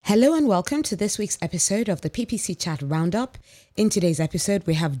Hello and welcome to this week's episode of the PPC Chat Roundup. In today's episode,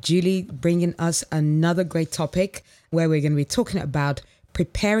 we have Julie bringing us another great topic where we're going to be talking about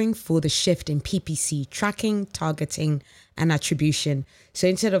preparing for the shift in PPC tracking, targeting, and attribution. So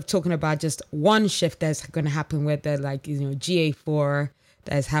instead of talking about just one shift that's going to happen with the GA4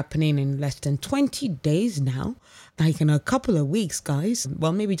 that's happening in less than 20 days now, like in a couple of weeks, guys.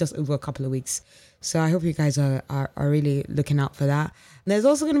 Well, maybe just over a couple of weeks. So I hope you guys are really looking out for that. There's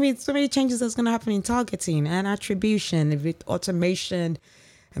also going to be so many changes that's going to happen in targeting and attribution with automation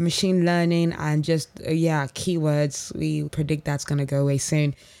and machine learning and just, keywords. We predict that's going to go away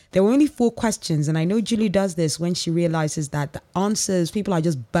soon. There were only 4 questions, and I know Julie does this when she realizes that the answers, people are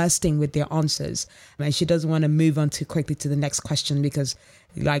just bursting with their answers, and she doesn't want to move on too quickly to the next question because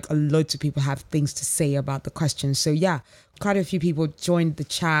a lot of people have things to say about the question. So quite a few people joined the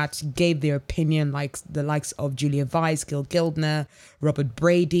chat, gave their opinion, like the likes of Julia Weiss, Gil Gildner, Robert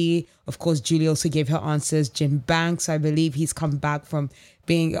Brady. Of course, Julie also gave her answers. Jim Banks, I believe he's come back from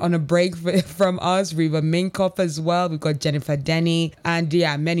being on a break from us. Riva Minkoff as well. We've got Jennifer Denny and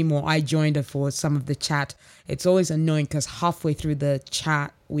many more. I joined her for some of the chat. It's always annoying because halfway through the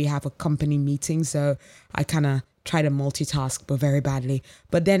chat, we have a company meeting. So I kind of try to multitask, but very badly.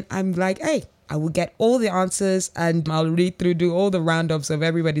 But then I'm like, hey, I will get all the answers and I'll read through, do all the roundups of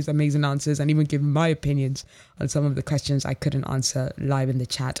everybody's amazing answers and even give my opinions on some of the questions I couldn't answer live in the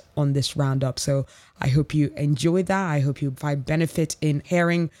chat on this roundup. So I hope you enjoy that. I hope you find benefit in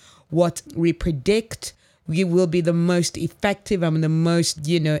hearing what we predict. We will be the most effective and the most,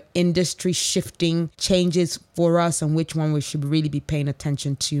 industry shifting changes for us and which one we should really be paying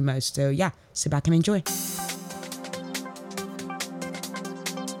attention to most. So sit back and enjoy.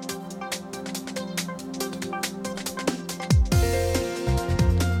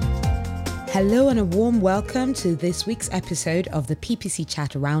 Hello and a warm welcome to this week's episode of the PPC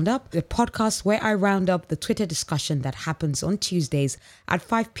Chat Roundup, the podcast where I round up the Twitter discussion that happens on Tuesdays at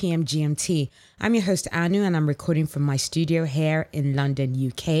 5 p.m. GMT. I'm your host Anu and I'm recording from my studio here in London,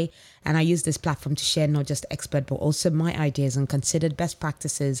 UK. And I use this platform to share not just expert but also my ideas and considered best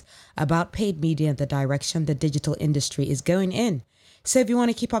practices about paid media and the direction the digital industry is going in. So if you want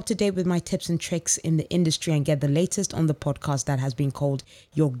to keep up to date with my tips and tricks in the industry and get the latest on the podcast that has been called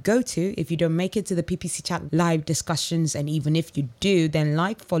your go-to, if you don't make it to the PPC Chat live discussions, and even if you do, then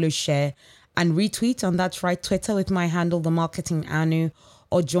like, follow, share, and retweet on That's Right Twitter with my handle, The Marketing Anu,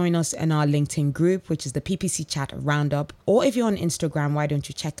 or join us in our LinkedIn group, which is the PPC Chat Roundup. Or if you're on Instagram, why don't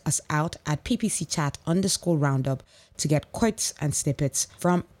you check us out at PPC Chat_Roundup to get quotes and snippets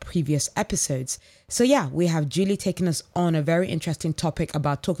from previous episodes. So we have Julie taking us on a very interesting topic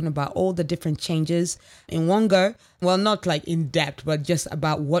about talking about all the different changes in one go. Well, not like in depth, but just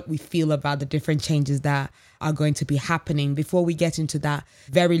about what we feel about the different changes that are going to be happening. Before we get into that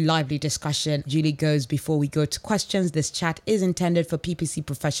very lively discussion, Julie goes, before we go to questions, this chat is intended for PPC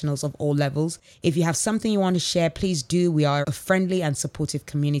professionals of all levels. If you have something you want to share, please do. We are a friendly and supportive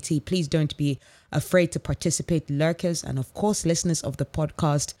community. Please don't be afraid to participate, lurkers, and of course, listeners of the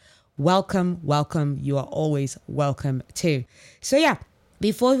podcast. Welcome. You are always welcome too. So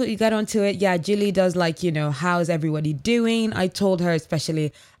before we get onto it, Julie does how's everybody doing? I told her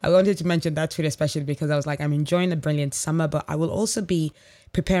especially, I wanted to mention that tweet especially because I was like, I'm enjoying a brilliant summer, but I will also be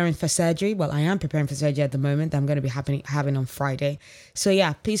preparing for surgery. Well, I am preparing for surgery at the moment. I'm going to be having on Friday.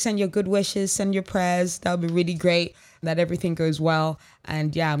 So please send your good wishes, send your prayers. That would be really great that everything goes well.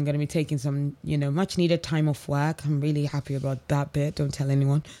 And I'm going to be taking some, much needed time off work. I'm really happy about that bit. Don't tell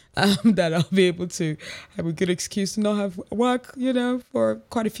anyone that I'll be able to have a good excuse to not have work, for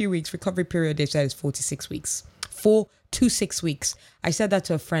quite a few weeks. Recovery period, they said, is 4 to 6 weeks. 4 to 6 weeks. I said that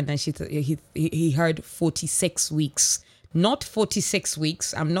to a friend and he heard 46 weeks. Not 46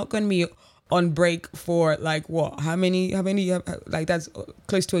 weeks. I'm not going to be on break for how many, that's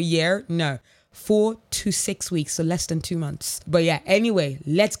close to a year. No, 4 to 6 weeks. So less than 2 months. But anyway,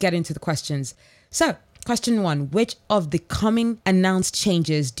 let's get into the questions. So question 1, which of the coming announced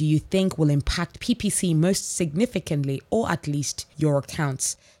changes do you think will impact PPC most significantly, or at least your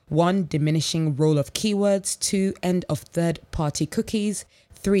accounts? 1, diminishing role of keywords. 2, end of third-party cookies.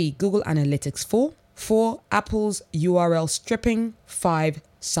 3, Google Analytics 4, Apple's URL stripping. 5,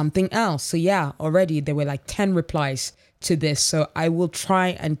 something else. So already there were 10 replies to this. So I will try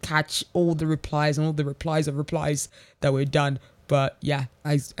and catch all the replies and all the replies of replies that were done. But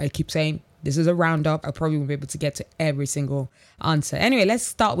I keep saying this is a roundup. I probably won't be able to get to every single answer. Anyway, let's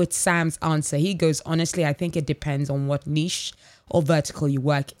start with Sam's answer. He goes, honestly, I think it depends on what niche or vertical you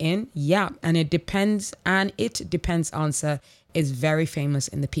work in. And it depends answer is very famous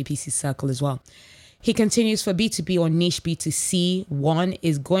in the PPC circle as well. He continues, for B2B or niche B2C, one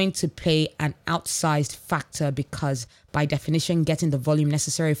is going to play an outsized factor because by definition, getting the volume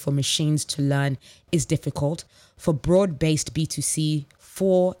necessary for machines to learn is difficult. For broad-based B2C,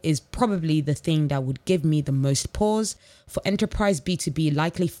 4 is probably the thing that would give me the most pause. For enterprise B2B,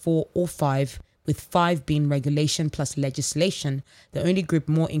 likely 4 or 5, with 5 being regulation plus legislation. The only group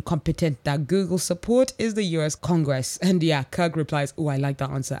more incompetent that Google support is the US Congress. And yeah, Kirk replies, oh, I like that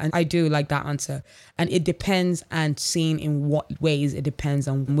answer. And I do like that answer. And it depends, and seeing in what ways it depends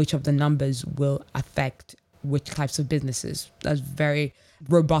on which of the numbers will affect which types of businesses. That's very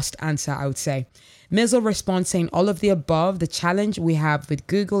robust answer, I would say. Mizzle responds saying all of the above. The challenge we have with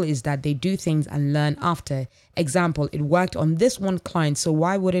Google is that they do things and learn after. Example, it worked on this one client, so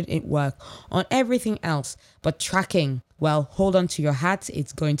why wouldn't it work on everything else? But tracking, well, hold on to your hats.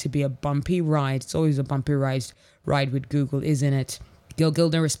 It's going to be a bumpy ride. It's always a bumpy ride with Google, isn't it? Gil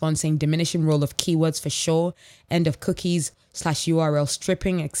Gilden responds saying diminishing role of keywords for sure. End of cookies / URL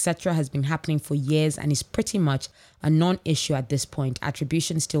stripping, etc. has been happening for years and is pretty much a non-issue at this point.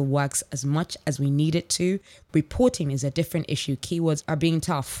 Attribution still works as much as we need it to. Reporting is a different issue. Keywords are being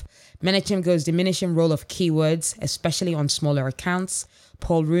tough. Menachem goes diminishing role of keywords, especially on smaller accounts.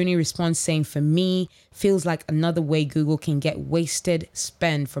 Paul Rooney responds saying, for me, feels like another way Google can get wasted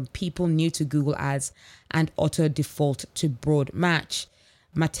spend from people new to Google Ads and auto default to broad match.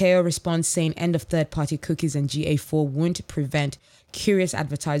 Matteo responds saying end of third-party cookies and GA4 won't prevent curious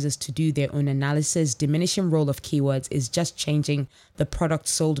advertisers to do their own analysis. Diminishing role of keywords is just changing the product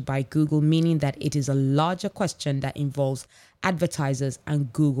sold by Google, meaning that it is a larger question that involves advertisers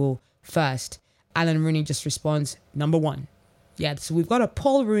and Google first. Alan Rooney just responds, number 1. Yeah, so we've got a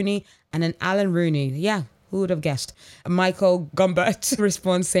Paul Rooney and an Alan Rooney. Yeah, who would have guessed? Michael Gumbert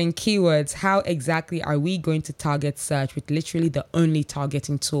responds saying keywords. How exactly are we going to target search with literally the only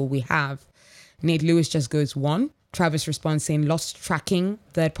targeting tool we have? Nate Lewis just goes 1. Travis responds saying lost tracking,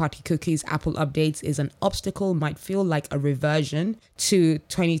 third-party cookies, Apple updates is an obstacle, might feel like a reversion to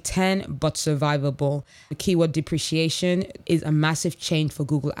 2010, but survivable. The keyword depreciation is a massive change for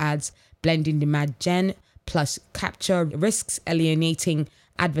Google Ads, blending demand gen plus capture risks alienating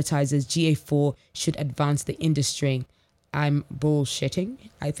advertisers. GA4 should advance the industry. I'm bullshitting.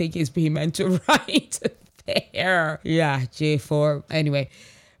 I think it's being meant to right there. Yeah, GA4. Anyway,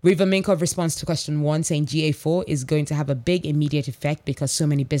 Riva Minkov responds to question 1 saying GA4 is going to have a big immediate effect because so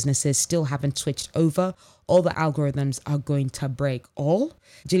many businesses still haven't switched over. All the algorithms are going to break. All?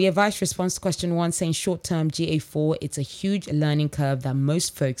 Julia Weiss responds to question 1 saying short-term GA4, it's a huge learning curve that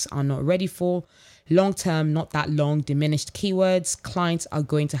most folks are not ready for. Long-term, not that long, diminished keywords. Clients are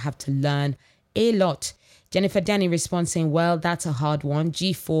going to have to learn a lot. Jennifer Danny responds saying, well, that's a hard one.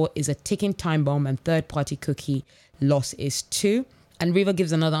 G4 is a ticking time bomb and third-party cookie loss is 2. And Riva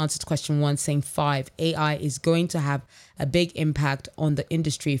gives another answer to question 1 saying 5. AI is going to have a big impact on the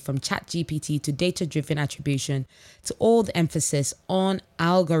industry from ChatGPT to data-driven attribution to all the emphasis on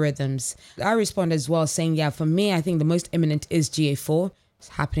algorithms. I respond as well saying, yeah, for me, I think the most imminent is GA4. It's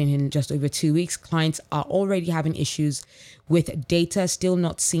happening in just over 2 weeks. Clients are already having issues with data, still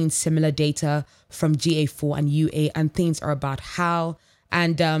not seeing similar data from GA4 and UA, and things are about how,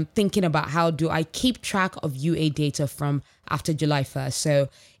 and thinking about how do I keep track of UA data from after July 1st. So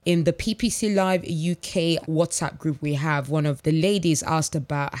in the PPC Live UK WhatsApp group we have, one of the ladies asked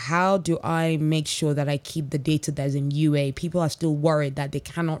about how do I make sure that I keep the data that's in UA. People are still worried that they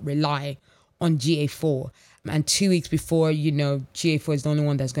cannot rely on GA4. And 2 weeks before, GA4 is the only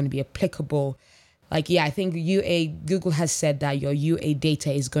one that's going to be applicable. I think Google has said that your UA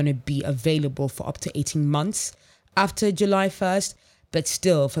data is going to be available for up to 18 months after July 1st. But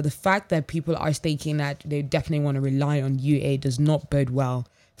still, for the fact that people are thinking that they definitely want to rely on UA does not bode well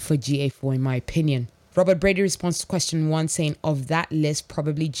for GA4, in my opinion. Robert Brady responds to question 1 saying, of that list,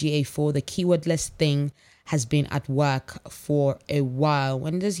 probably GA4, the keyword list thing has been at work for a while.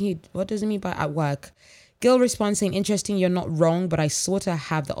 What does he mean by at work? Gil responds saying, interesting, you're not wrong, but I sort of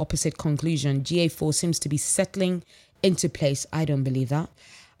have the opposite conclusion. GA4 seems to be settling into place. I don't believe that.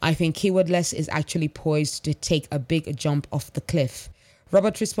 I think keywordless is actually poised to take a big jump off the cliff.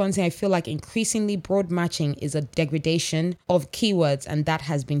 Robert responds saying, I feel like increasingly broad matching is a degradation of keywords, and that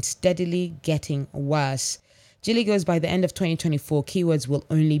has been steadily getting worse. Julie goes, by the end of 2024, keywords will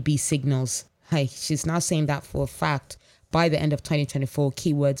only be signals. Hey, she's now saying that for a fact. By the end of 2024,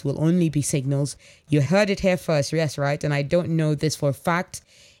 keywords will only be signals. You heard it here first, yes, right? And I don't know this for a fact.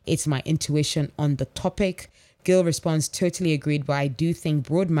 It's my intuition on the topic. Gil responds, totally agreed, but I do think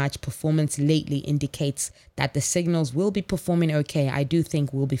broad match performance lately indicates that the signals will be performing okay. I do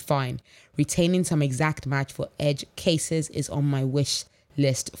think we'll be fine. Retaining some exact match for edge cases is on my wish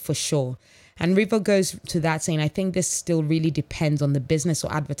list for sure. And Rivo goes to that saying, I think this still really depends on the business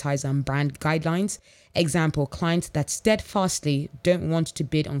or advertiser and brand guidelines. Example, clients that steadfastly don't want to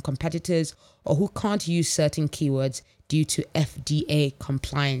bid on competitors or who can't use certain keywords due to FDA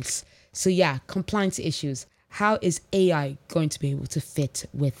compliance. So yeah, compliance issues. How is AI going to be able to fit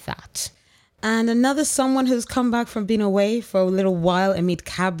with that? And another someone who's come back from being away for a little while, Amit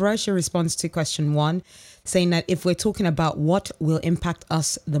Cabra, she responds to question 1, saying that if we're talking about what will impact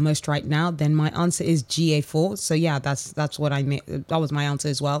us the most right now, then my answer is GA4. So yeah, that's what I meant. That was my answer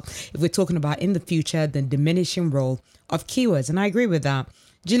as well. If we're talking about in the future, the diminishing role of keywords. And I agree with that.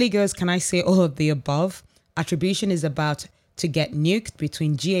 Julie goes, can I say all of the above? Attribution is about to get nuked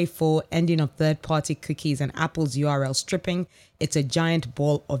between GA4, ending of third-party cookies, and Apple's URL stripping. It's a giant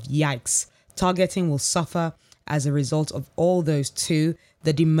ball of yikes. Targeting will suffer as a result of all those two,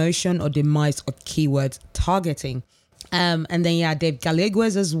 the demotion or demise of keyword targeting. And then, yeah, Dave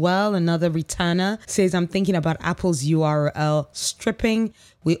Galleguez as well, another returner, says, I'm thinking about Apple's URL stripping.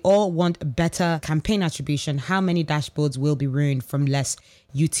 We all want better campaign attribution. How many dashboards will be ruined from less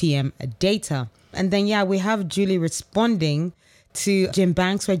UTM data? And then, yeah, we have Julie responding to Jim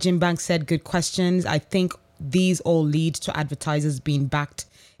Banks, where Jim Banks said, good questions. I think these all lead to advertisers being backed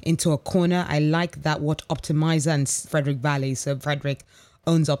into a corner. I like that what Optimizer and Frederick Valley, so Frederick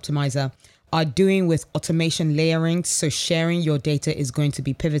owns Optimizer, are doing with automation layering. So sharing your data is going to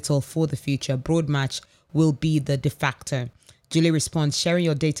be pivotal for the future. Broad match will be the de facto. Julie responds, sharing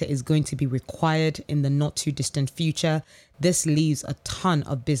your data is going to be required in the not too distant future. This leaves a ton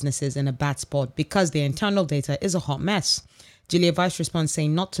of businesses in a bad spot because their internal data is a hot mess. Julia Vice responds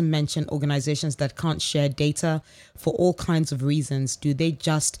saying, not to mention organizations that can't share data for all kinds of reasons. Do they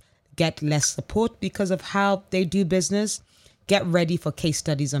just get less support because of how they do business? Get ready for case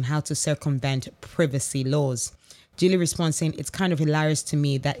studies on how to circumvent privacy laws. Julie responds saying, it's kind of hilarious to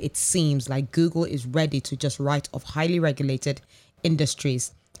me that it seems like Google is ready to just write off highly regulated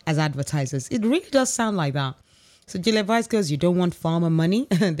industries as advertisers. It really does sound like that. So Julia Vice goes, you don't want pharma money?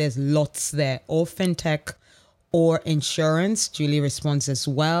 There's lots there. Or fintech or insurance. Julie responds as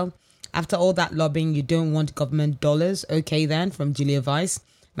well. After all that lobbying, you don't want government dollars. Okay then, from Julia Vice.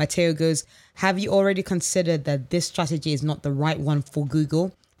 Matteo goes, have you already considered that this strategy is not the right one for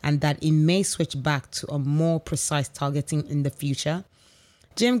Google and that it may switch back to a more precise targeting in the future?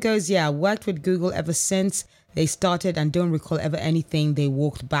 Jim goes, yeah, worked with Google ever since they started and don't recall ever anything they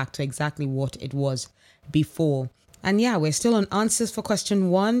walked back to exactly what it was before. And yeah, we're still on answers for question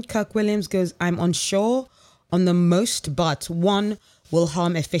 1. Kirk Williams goes, I'm unsure on the most, but 1 will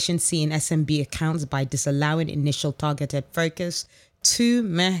harm efficiency in SMB accounts by disallowing initial targeted focus.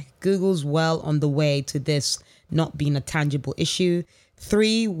 2, Google's well on the way to this not being a tangible issue.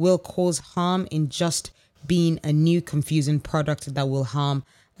 3, will cause harm in just being a new confusing product that will harm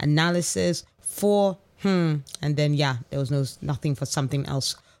analysis. 4, and then yeah, there was nothing for something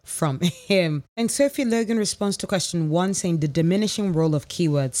else from him. And Sophie Logan responds to question 1 saying the diminishing role of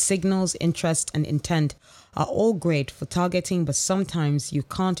keywords, signals, interest, and intent are all great for targeting, but sometimes you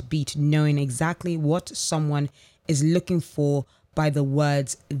can't beat knowing exactly what someone is looking for by the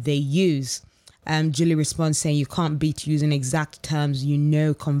words they use. Julie responds saying you can't beat using exact terms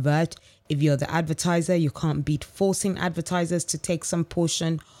convert. If you're the advertiser, you can't beat forcing advertisers to take some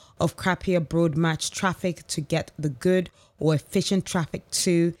portion of crappier broad match traffic to get the good or efficient traffic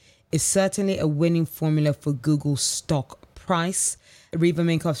too. Is certainly a winning formula for Google's stock price. Reva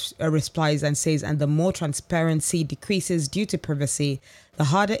Minkoff replies and says, and the more transparency decreases due to privacy, the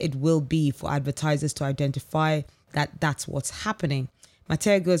harder it will be for advertisers to identify that that's what's happening.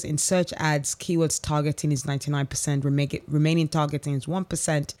 Matteo goes, in search ads, keywords targeting is 99%, remaining targeting is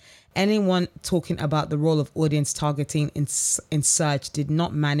 1%. Anyone talking about the role of audience targeting in search did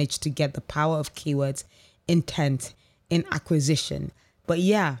not manage to get the power of keywords intent in acquisition. But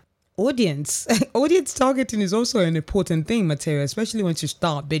yeah, audience targeting is also an important thing, Matteo, especially once you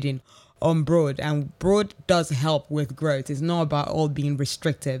start bidding on broad. And broad does help with growth. It's not about all being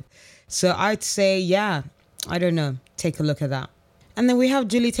restrictive. So I'd say, yeah, I don't know. Take a look at that. And then we have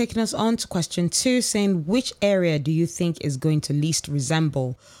Julie taking us on to question 2, saying, which area do you think is going to least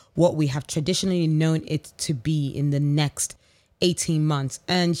resemble what we have traditionally known it to be in the next 18 months?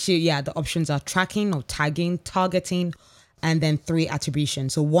 And the options are tracking or tagging, targeting, and then 3, attribution.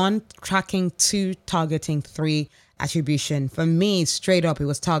 So 1, tracking, 2, targeting, 3, attribution. For me, straight up, it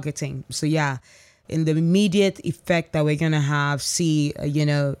was targeting. So yeah, in the immediate effect that we're going to see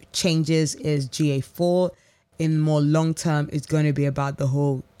changes is GA4. In more long term, it's going to be about the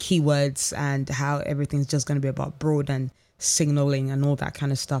whole keywords and how everything's just going to be about broad and signaling and all that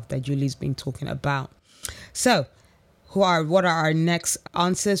kind of stuff that Julie's been talking about. So What are our next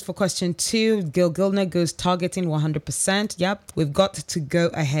answers for question 2? Gil Gilner goes targeting 100%. Yep. We've got to go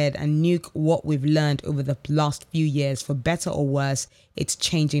ahead and nuke what we've learned over the last few years. For better or worse, it's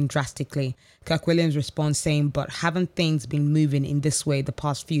changing drastically. Kirk Williams responds saying, but haven't things been moving in this way the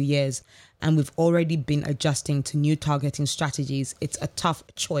past few years? And we've already been adjusting to new targeting strategies. It's a tough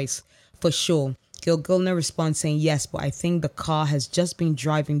choice for sure. Gil Gilner responds saying, yes, but I think the car has just been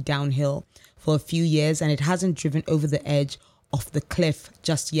driving downhill for a few years and it hasn't driven over the edge of the cliff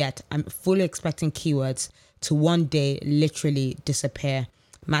just yet. I'm fully expecting keywords to one day literally disappear.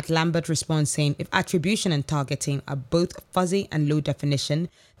 Matt Lambert responds saying, if attribution and targeting are both fuzzy and low definition,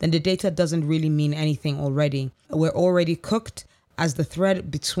 then the data doesn't really mean anything already. We're already cooked. As the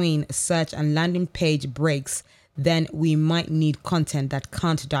thread between search and landing page breaks, then we might need content that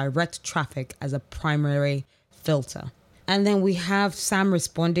can't direct traffic as a primary filter. And then we have Sam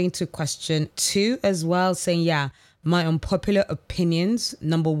responding to question 2 as well, saying, yeah, my unpopular opinions.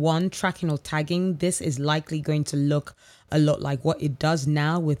 Number 1, tracking or tagging. This is likely going to look a lot like what it does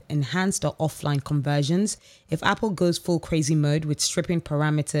now with enhanced or offline conversions. If Apple goes full crazy mode with stripping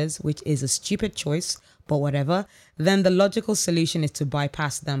parameters, which is a stupid choice, but whatever, then the logical solution is to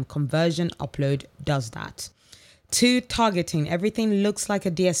bypass them. Conversion upload does that. 2, targeting. Everything looks like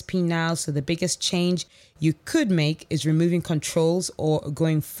a DSP now, so the biggest change you could make is removing controls or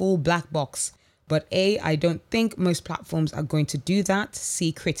going full black box. But A, I don't think most platforms are going to do that.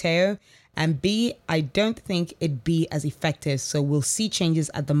 C, Criteo. And B, I don't think it'd be as effective. So we'll see changes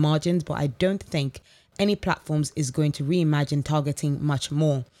at the margins, but I don't think any platforms is going to reimagine targeting much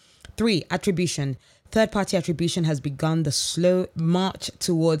more. 3, attribution. Third-party attribution has begun the slow march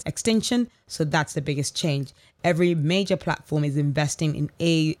towards extinction, so that's the biggest change. Every major platform is investing in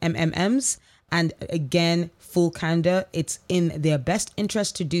AMMs, and again, full candor, it's in their best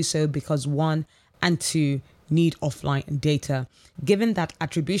interest to do so because 1 and 2 need offline data. Given that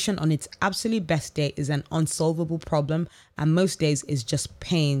attribution on its absolute best day is an unsolvable problem and most days is just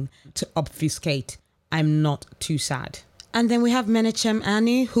paying to obfuscate, I'm not too sad. And then we have Menachem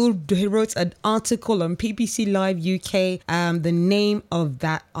Anu, who wrote an article on PPC Live UK. The name of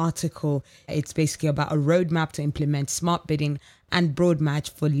that article, it's basically about a roadmap to implement smart bidding and broad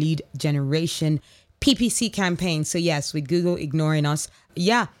match for lead generation PPC campaign. So yes, with Google ignoring us,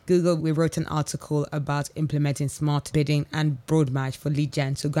 Google, we wrote an article about implementing smart bidding and broad match for lead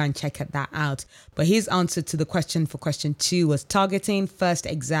gen. So go and check that out. But his answer to the question for question 2 was targeting, first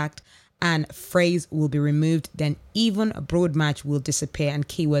exact, and phrase will be removed, then even a broad match will disappear and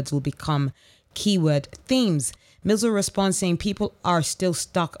keywords will become keyword themes. Milzo responds saying people are still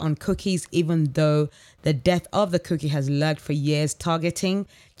stuck on cookies even though the death of the cookie has lurked for years. Targeting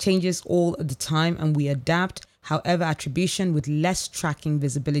changes all the time and we adapt. However, attribution with less tracking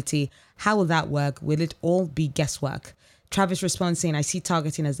visibility, how will that work? Will it all be guesswork? Travis responds saying, I see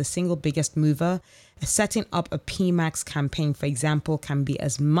targeting as the single biggest mover. Setting up a PMAX campaign, for example, can be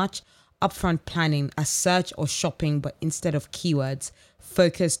as much upfront planning as search or shopping, but instead of keywords,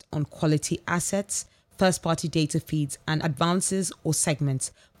 focused on quality assets, first-party data feeds, and advances or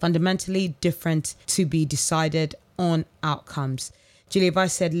segments, fundamentally different to be decided on outcomes. Julia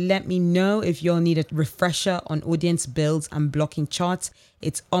Vice said, let me know if you'll need a refresher on audience builds and blocking charts.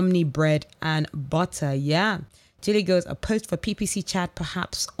 It's omni bread and butter. Yeah. Julie goes, a post for PPC chat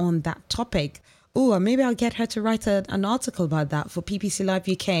perhaps on that topic. Oh, maybe I'll get her to write an article about that for PPC Live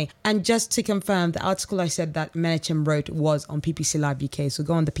UK. And just to confirm, the article I said that Menachem wrote was on PPC Live UK. So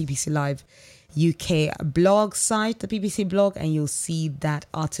go on the PPC Live UK blog site, the PPC blog, and you'll see that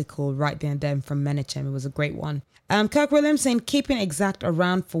article right there and then from Menachem. It was a great one. Kirk Williams saying, keeping exact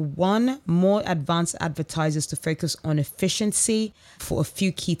around for 1, more advanced advertisers to focus on efficiency for a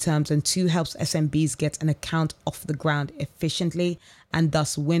few key terms, and 2, helps SMBs get an account off the ground efficiently and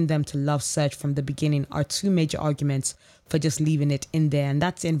thus win them to love search from the beginning are 2 major arguments for just leaving it in there. And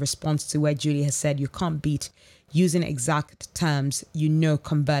that's in response to where Julie has said you can't beat using exact terms,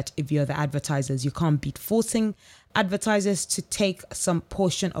 convert if you're the advertisers. You can't beat forcing advertisers to take some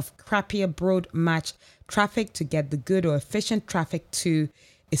portion of crappier broad match traffic to get the good or efficient traffic to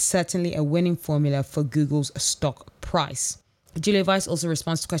is certainly a winning formula for Google's stock price. Julia Weiss also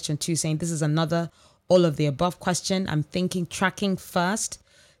responds to question 2 saying, this is another all of the above question. I'm thinking tracking first.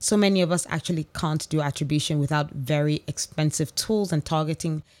 So many of us actually can't do attribution without very expensive tools, and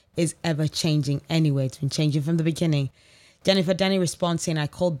targeting is ever changing anyway. It's been changing from the beginning. Jennifer Danny responds saying, I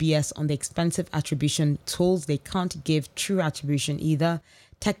call BS on the expensive attribution tools. They can't give true attribution either.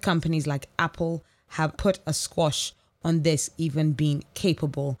 Tech companies like Apple have put a squash on this even being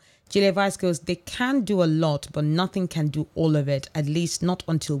capable. Julia Weiss goes, they can do a lot, but nothing can do all of it, at least not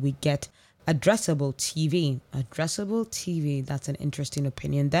until we get addressable TV. Addressable TV. That's an interesting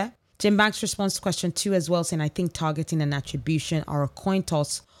opinion there. Jim Banks responds to question 2 as well, saying, I think targeting and attribution are a coin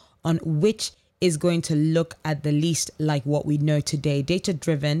toss on which is going to look at the least like what we know today.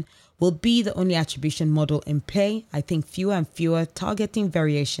 Data-driven will be the only attribution model in play. I think fewer and fewer targeting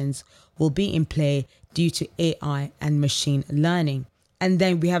variations will be in play due to AI and machine learning. And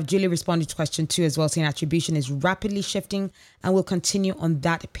then we have Julie responding to question 2 as well, saying attribution is rapidly shifting and will continue on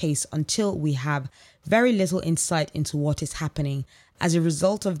that pace until we have very little insight into what is happening. As a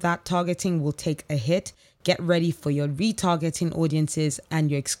result of that, targeting will take a hit. Get ready for your retargeting audiences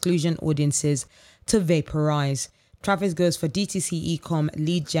and your exclusion audiences to vaporize. Travis goes for DTC ecom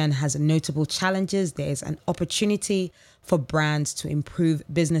lead gen has notable challenges. There is an opportunity for brands to improve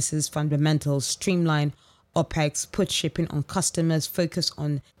businesses' fundamentals, streamline OPEX, put shipping on customers, focus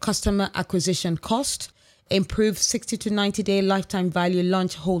on customer acquisition cost, improve 60 to 90 day lifetime value,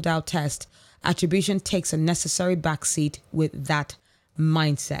 launch holdout test. Attribution takes a necessary backseat with that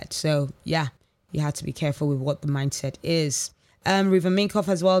mindset. So yeah, you have to be careful with what the mindset is. Riva Minkoff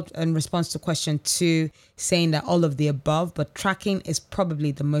as well, in response to question 2, saying that all of the above, but tracking is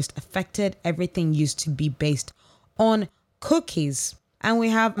probably the most affected. Everything used to be based on cookies. And we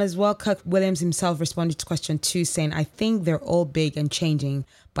have as well Kirk Williams himself responded to question 2, saying, I think they're all big and changing,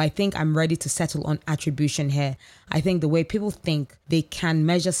 but I think I'm ready to settle on attribution here. I think the way people think they can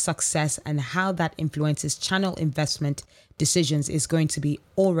measure success and how that influences channel investment decisions is going to be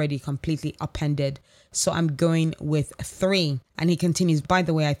already completely upended. So I'm going with 3. And he continues, by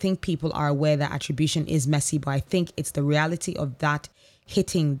the way, I think people are aware that attribution is messy, but I think it's the reality of that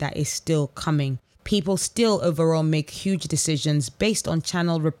hitting that is still coming. People still overall make huge decisions based on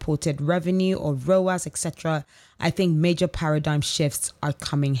channel reported revenue or ROAS, etc. I think major paradigm shifts are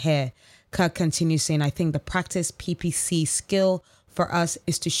coming here. Kirk continues saying, I think the practice PPC skill for us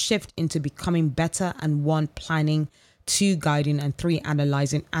is to shift into becoming better and 1, planning, 2, guiding, and 3,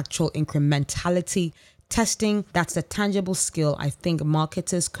 analyzing actual incrementality. Testing, that's the tangible skill I think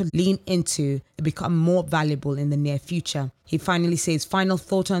marketers could lean into to become more valuable in the near future. He finally says, final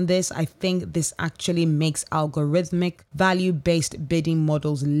thought on this, I think this actually makes algorithmic value-based bidding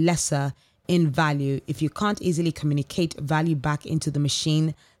models lesser in value. If you can't easily communicate value back into the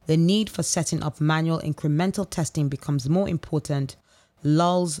machine, the need for setting up manual incremental testing becomes more important.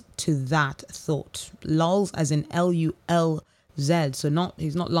 Lulls to that thought. Lulls as in L-U-L-Z. So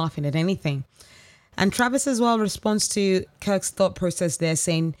he's not laughing at anything. And Travis as well responds to Kirk's thought process there,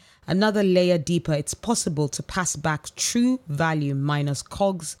 saying, another layer deeper, it's possible to pass back true value minus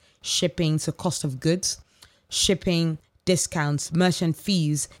COGS, shipping, so cost of goods, shipping, discounts, merchant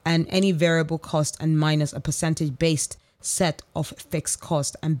fees, and any variable cost, and minus a percentage-based set of fixed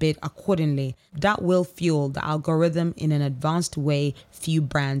cost and bid accordingly. That will fuel the algorithm in an advanced way few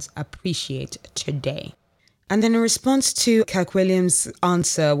brands appreciate today. And then in response to Kirk Williams'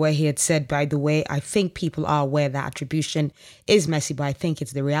 answer, where he had said, by the way, I think people are aware that attribution is messy, but I think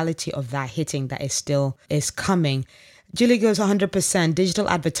it's the reality of that hitting that is coming. Julie goes 100%. Digital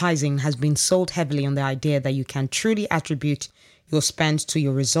advertising has been sold heavily on the idea that you can truly attribute your spend to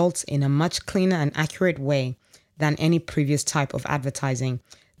your results in a much cleaner and accurate way than any previous type of advertising.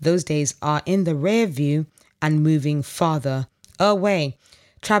 Those days are in the rear view and moving farther away.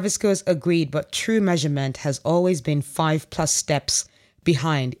 Travis goes agreed, but true measurement has always been 5+ steps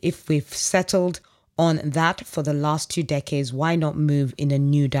behind. If we've settled on that for the last 2 decades, why not move in a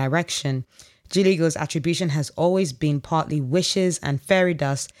new direction? Julie goes, attribution has always been partly wishes and fairy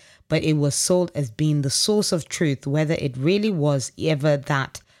dust, but it was sold as being the source of truth, whether it really was ever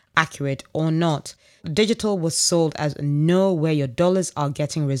that accurate or not. Digital was sold as know where your dollars are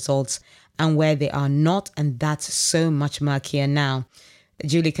getting results and where they are not, and that's so much murkier now.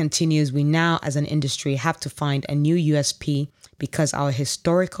 Julie continues, we now as an industry have to find a new USP because our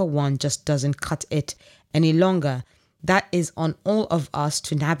historical one just doesn't cut it any longer. That is on all of us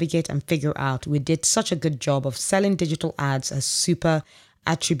to navigate and figure out. We did such a good job of selling digital ads as super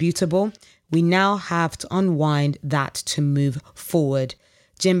attributable. We now have to unwind that to move forward.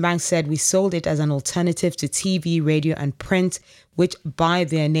 Jim Banks said we sold it as an alternative to TV, radio, and print, which by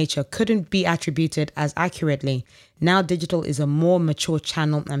their nature couldn't be attributed as accurately. Now digital is a more mature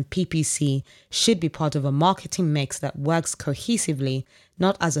channel and PPC should be part of a marketing mix that works cohesively,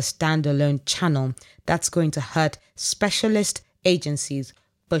 not as a standalone channel. That's going to hurt specialist agencies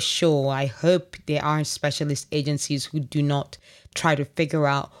for sure. I hope there are specialist agencies who do not try to figure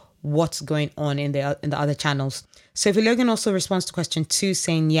out what's going on in the other channels. Sophie Logan also responds to question 2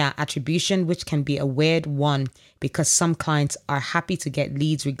 saying, yeah, attribution, which can be a weird one because some clients are happy to get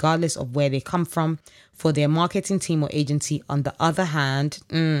leads regardless of where they come from for their marketing team or agency. On the other hand,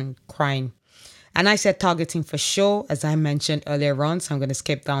 crying. And I said targeting for sure, as I mentioned earlier on. So I'm going to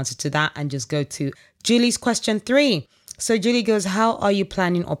skip the answer to that and just go to Julie's question 3. So Julie goes, how are you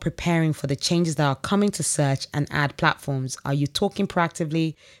planning or preparing for the changes that are coming to search and ad platforms? Are you talking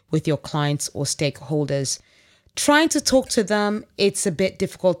proactively with your clients or stakeholders? Trying to talk to them, it's a bit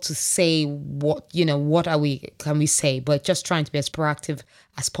difficult to say what can we say, but just trying to be as proactive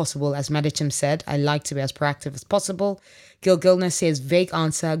as possible. As Medicham said, I like to be as proactive as possible. Gil Gilner says, vague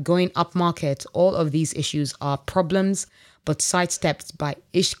answer, going up market. All of these issues are problems, but sidestepped by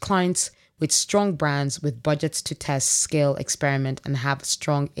ish clients with strong brands with budgets to test, scale, experiment, and have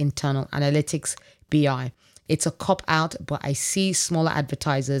strong internal analytics, BI. It's a cop-out, but I see smaller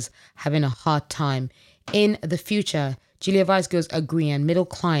advertisers having a hard time. In the future, Julia Weiss goes, agree, and middle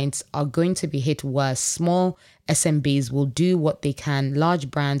clients are going to be hit worse. Small SMBs will do what they can. Large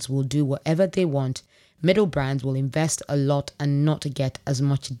brands will do whatever they want. Middle brands will invest a lot and not get as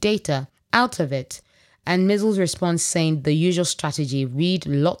much data out of it. And Mizzle's response saying the usual strategy, read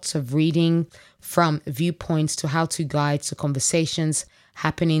lots of reading from viewpoints to how-to guides to conversations,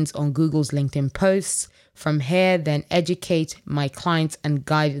 happenings on Google's LinkedIn posts. From here, then educate my clients and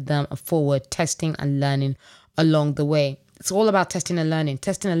guide them forward, testing and learning along the way. It's all about testing and learning.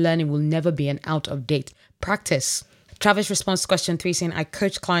 Testing and learning will never be an out-of-date practice. Travis responds to question 3 saying, I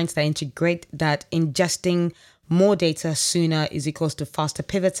coach clients that integrate that ingesting more data sooner is equals to faster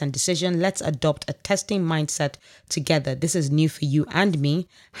pivots and decision. Let's adopt a testing mindset together. This is new for you and me.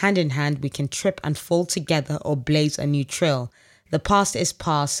 Hand in hand, we can trip and fall together or blaze a new trail. The past is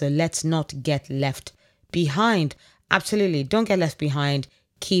past, so let's not get left behind. Absolutely. Don't get left behind.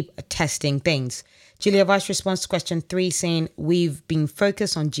 Keep testing things. Julia Weiss responds to question 3 saying, we've been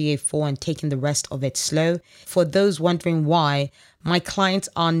focused on GA4 and taking the rest of it slow. For those wondering why, my clients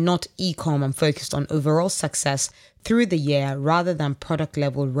are not e-com and focused on overall success through the year rather than product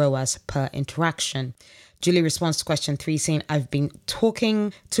level ROAS per interaction. Julie responds to question 3 saying, I've been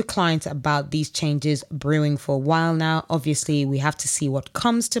talking to clients about these changes brewing for a while now. Obviously, we have to see what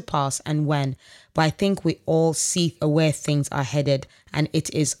comes to pass and when, but I think we all see where things are headed and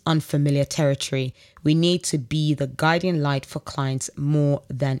it is unfamiliar territory. We need to be the guiding light for clients more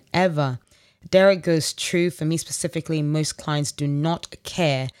than ever. Derek goes, true. For me specifically, most clients do not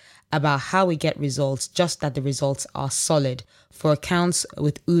care about how we get results, just that the results are solid. For accounts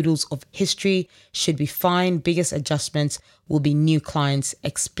with oodles of history should be fine. Biggest adjustments will be new clients.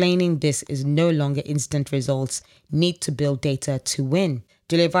 Explaining this is no longer instant results. Need to build data to win.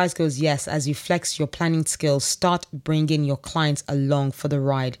 Julia Weiss goes, yes, as you flex your planning skills, start bringing your clients along for the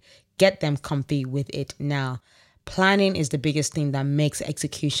ride. Get them comfy with it now. Planning is the biggest thing that makes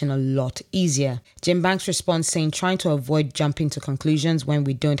execution a lot easier. Jim Banks responds saying, trying to avoid jumping to conclusions when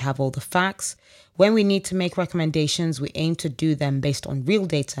we don't have all the facts. When we need to make recommendations, we aim to do them based on real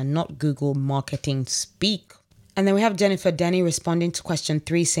data, not Google marketing speak. And then we have Jennifer Denny responding to question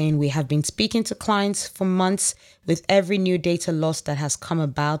 3 saying, we have been speaking to clients for months. With every new data loss that has come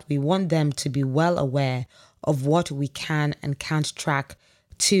about, we want them to be well aware of what we can and can't track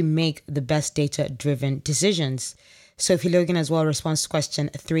to make the best data-driven decisions. Sophie Logan as well responds to question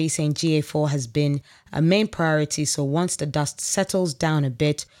 3 saying GA4 has been a main priority, so once the dust settles down a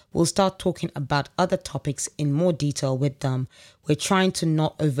bit, we'll start talking about other topics in more detail with them. We're trying to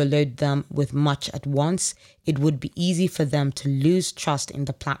not overload them with much at once. It would be easy for them to lose trust in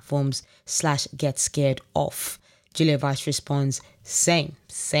the platforms / get scared off. Julia Weiss responds, same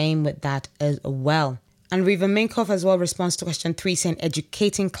with that as well. And Riva Minkoff as well responds to question 3 saying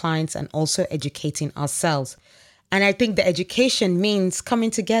educating clients and also educating ourselves. And I think the education means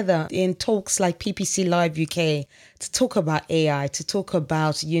coming together in talks like PPC Live UK to talk about AI, to talk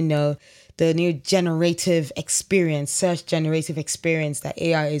about, the new generative experience, search generative experience that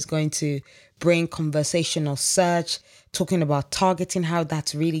AI is going to bring, conversational search, talking about targeting, how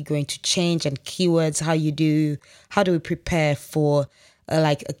that's really going to change, and keywords, how do we prepare for a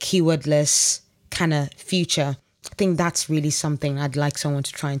keywordless kind of future. I think that's really something I'd like someone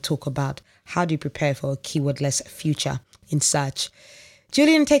to try and talk about. How do you prepare for a keywordless future in search?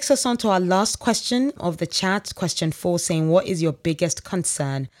 Julian takes us on to our last question of the chat, question 4, saying, what is your biggest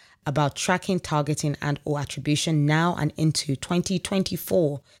concern about tracking, targeting, and or attribution now and into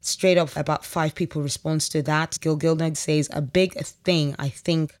 2024? Straight up, about 5 people responds to that. Gil Gildner says, a big thing I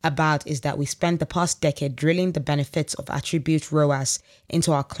think about is that we spent the past decade drilling the benefits of attribute ROAS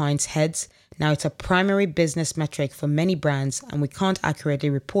into our clients' heads. Now it's a primary business metric for many brands and we can't accurately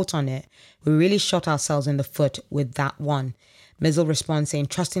report on it. We really shot ourselves in the foot with that one. Mizzle responds saying,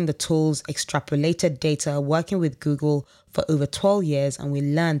 trusting the tools, extrapolated data, working with Google for over 12 years, and we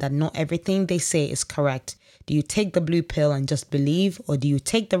learned that not everything they say is correct. Do you take the blue pill and just believe, or do you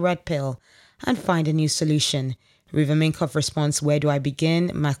take the red pill and find a new solution? River Minkoff responds, where do I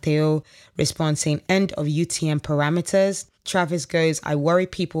begin? Matteo responds saying, end of UTM parameters. Travis goes, I worry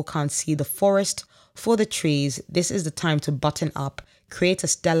people can't see the forest for the trees. This is the time to button up. Create a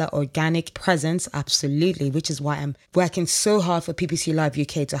stellar organic presence, absolutely, which is why I'm working so hard for PPC Live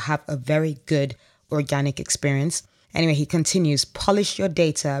UK to have a very good organic experience. Anyway, he continues, polish your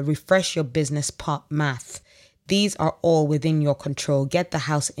data, refresh your business part math. These are all within your control. Get the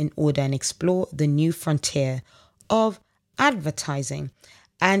house in order and explore the new frontier of advertising.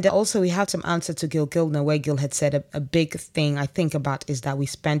 And also we have some answer to Gil Gildner, where Gil had said a big thing I think about is that we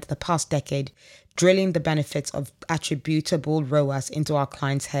spent the past decade drilling the benefits of attributable ROAS into our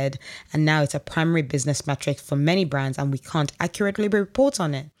client's head. And now it's a primary business metric for many brands and we can't accurately report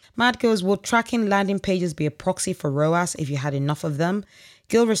on it. Matt goes, will tracking landing pages be a proxy for ROAS if you had enough of them?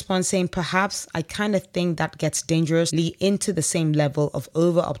 Gil responds saying, perhaps. I kind of think that gets dangerously into the same level of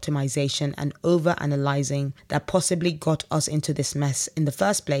over-optimization and over-analyzing that possibly got us into this mess in the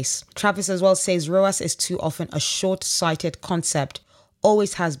first place. Travis as well says, ROAS is too often a short-sighted concept,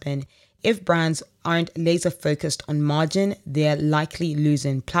 always has been. If brands aren't laser-focused on margin, they're likely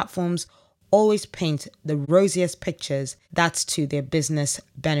losing. Platforms always paint the rosiest pictures. That's to their business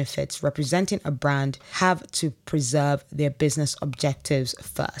benefits. Representing a brand have to preserve their business objectives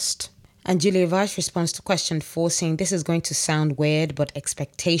first. And Julia Weiss responds to question 4 saying, this is going to sound weird, but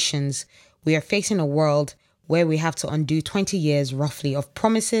expectations. We are facing a world where we have to undo 20 years roughly of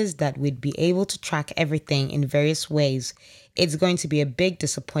promises that we'd be able to track everything in various ways. It's going to be a big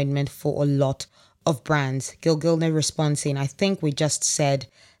disappointment for a lot of brands. Gil Gildner responds saying, I think we just said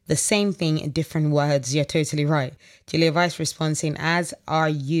the same thing in different words. You're totally right. Julia Weiss responds saying, as are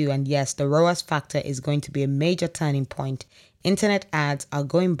you. And yes, the ROAS factor is going to be a major turning point. Internet ads are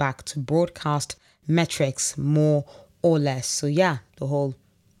going back to broadcast metrics more or less. So yeah, the whole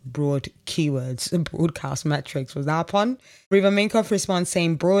broad keywords, broadcast metrics, was that a pun? Riva Minkoff responds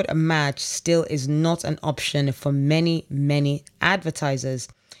saying, broad match still is not an option for many advertisers.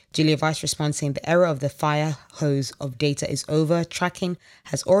 Julia Weiss responds saying, the era of the fire hose of data is over. Tracking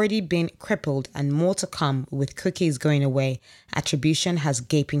has already been crippled and more to come with cookies going away. Attribution has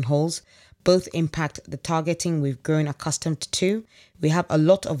gaping holes. Both impact the targeting we've grown accustomed to. We have a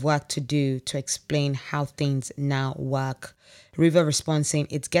lot of work to do to explain how things now work. Riva responds saying,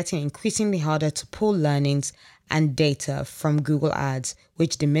 it's getting increasingly harder to pull learnings and data from Google Ads,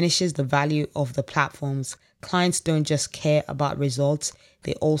 which diminishes the value of the platforms. Clients don't just care about results,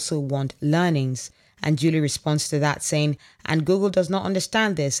 they also want learnings. And Julie responds to that saying, and Google does not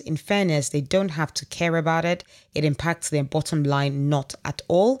understand this. In fairness, they don't have to care about it. It impacts their bottom line not at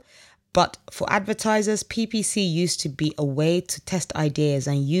all. But for advertisers, PPC used to be a way to test ideas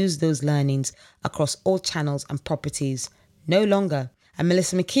and use those learnings across all channels and properties. No longer. And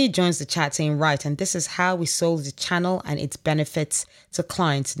Melissa McKee joins the chat saying, right, and this is how we sold the channel and its benefits to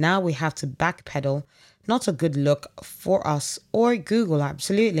clients. Now we have to backpedal. Not a good look for us or Google,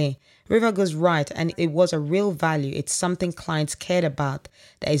 absolutely. River goes right, and it was a real value. It's something clients cared about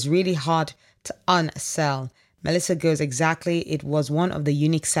that is really hard to unsell. Melissa goes, exactly. It was one of the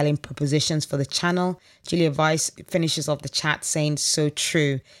unique selling propositions for the channel. Julia Weiss finishes off the chat saying, so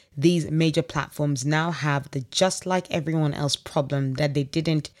true. These major platforms now have the just like everyone else problem that they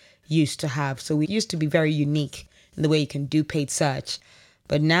didn't used to have. So we used to be very unique in the way you can do paid search.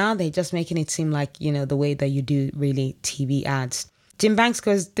 But now they're just making it seem like, the way that you do really TV ads. Jim Banks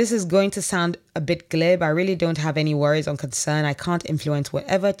goes, this is going to sound a bit glib. I really don't have any worries or concern. I can't influence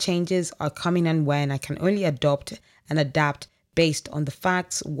whatever changes are coming and when. I can only adopt and adapt based on the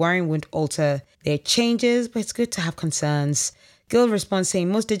facts. Worrying won't alter their changes, but it's good to have concerns. Gil responds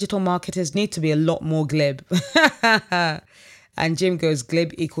saying, most digital marketers need to be a lot more glib. And Jim goes,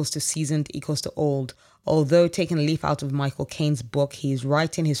 glib equals to seasoned equals to old. Although taking a leaf out of Michael Caine's book, he's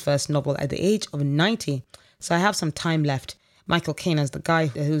writing his first novel at the age of 90. So I have some time left. Michael Caine as the guy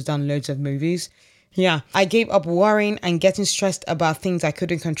who's done loads of movies. Yeah, I gave up worrying and getting stressed about things I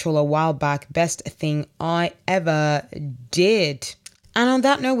couldn't control a while back. Best thing I ever did. And on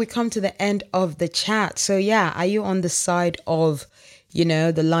that note, we come to the end of the chat. So yeah, are you on the side of,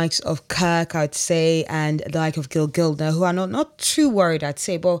 the likes of Kirk, I'd say, and the like of Gil Gildner, who are not too worried, I'd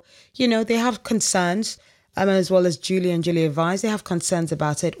say, but, they have concerns, as well as Julia and Julia Vines, they have concerns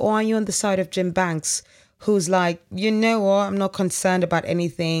about it. Or are you on the side of Jim Banks, who's like, what, I'm not concerned about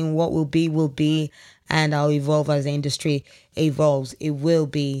anything. What will be, and I'll evolve as the industry evolves. It will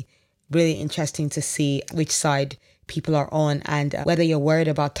be really interesting to see which side people are on, and whether you're worried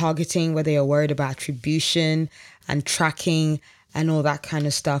about targeting, whether you're worried about attribution and tracking and all that kind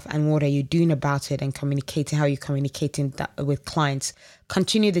of stuff, and what are you doing about it, and communicating, how you're communicating that with clients.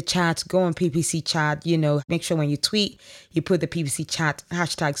 Continue the chat, go on PPC chat, make sure when you tweet, you put the PPC chat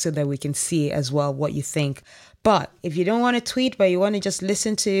hashtag so that we can see as well what you think. But if you don't want to tweet, but you want to just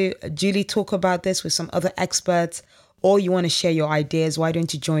listen to Julie talk about this with some other experts, or you want to share your ideas, why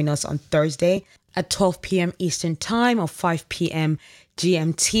don't you join us on Thursday at 12 p.m. Eastern Time or 5 p.m.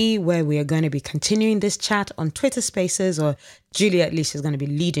 GMT, where we are going to be continuing this chat on Twitter Spaces, or Julia at least is going to be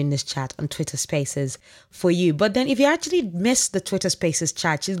leading this chat on Twitter Spaces for you. But then if you actually miss the Twitter Spaces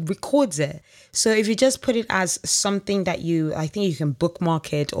chat, she records it. So if you just put it as something that I think you can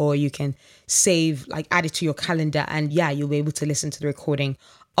bookmark it, or you can save, add it to your calendar, and you'll be able to listen to the recording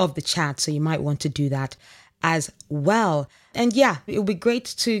of the chat. So you might want to do that as well. And it would be great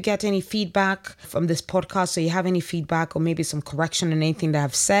to get any feedback from this podcast. So you have any feedback or maybe some correction on anything that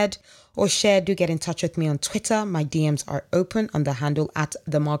I've said or shared, do get in touch with me on Twitter. My DMs are open on the handle at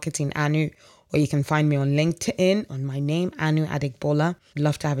The Marketing Anu, or you can find me on LinkedIn on my name, Anu Adegbola. I'd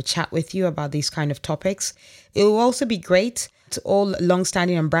love to have a chat with you about these kind of topics. It will also be great to all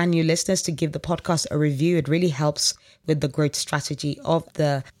long-standing and brand new listeners to give the podcast a review. It really helps with the growth strategy of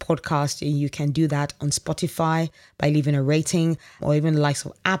the podcast. You can do that on Spotify by leaving a rating, or even the likes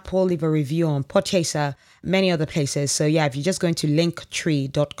of Apple, leave a review on Podchaser, many other places. So if you're just going to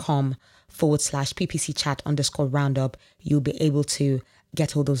linktree.com/PPC chat_roundup, you'll be able to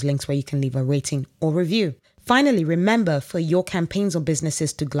get all those links where you can leave a rating or review. Finally, remember, for your campaigns or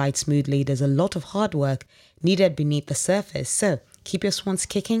businesses to glide smoothly, there's a lot of hard work needed beneath the surface. So keep your swans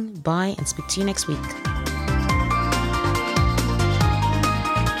kicking. Bye, and speak to you next week.